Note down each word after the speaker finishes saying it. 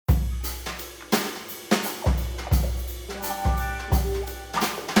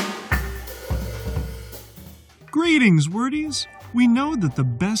Greetings, wordies! We know that the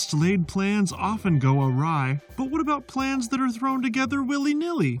best laid plans often go awry, but what about plans that are thrown together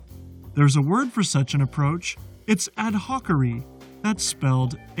willy-nilly? There's a word for such an approach. It's ad hocery. That's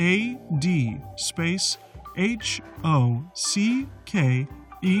spelled A-D space H-O-C-K-E-R-Y.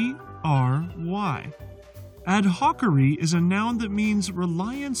 Ad hocery is a noun that means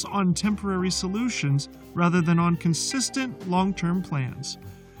reliance on temporary solutions rather than on consistent long-term plans.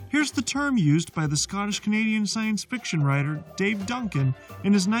 Here's the term used by the Scottish-Canadian science fiction writer Dave Duncan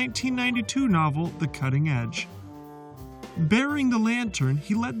in his 1992 novel The Cutting Edge. Bearing the lantern,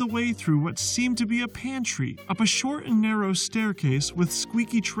 he led the way through what seemed to be a pantry, up a short and narrow staircase with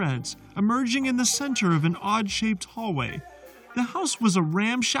squeaky treads, emerging in the center of an odd-shaped hallway. The house was a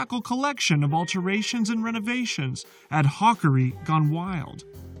ramshackle collection of alterations and renovations, ad hocery gone wild.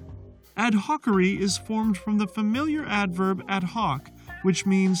 Ad hocery is formed from the familiar adverb ad hoc, which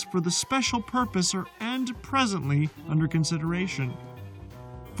means for the special purpose or end presently under consideration.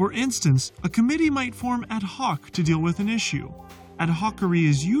 For instance, a committee might form ad hoc to deal with an issue. Ad hocery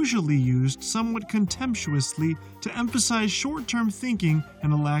is usually used somewhat contemptuously to emphasize short-term thinking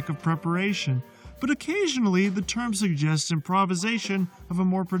and a lack of preparation, but occasionally the term suggests improvisation of a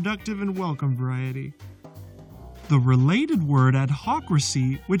more productive and welcome variety. The related word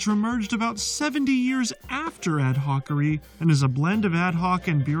adhocracy, which emerged about 70 years after ad hocery and is a blend of ad hoc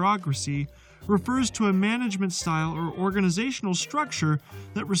and bureaucracy, refers to a management style or organizational structure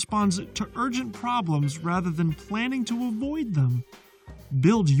that responds to urgent problems rather than planning to avoid them.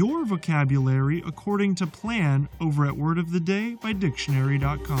 Build your vocabulary according to plan over at Word of the Day by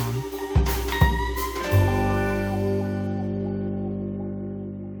Dictionary.com.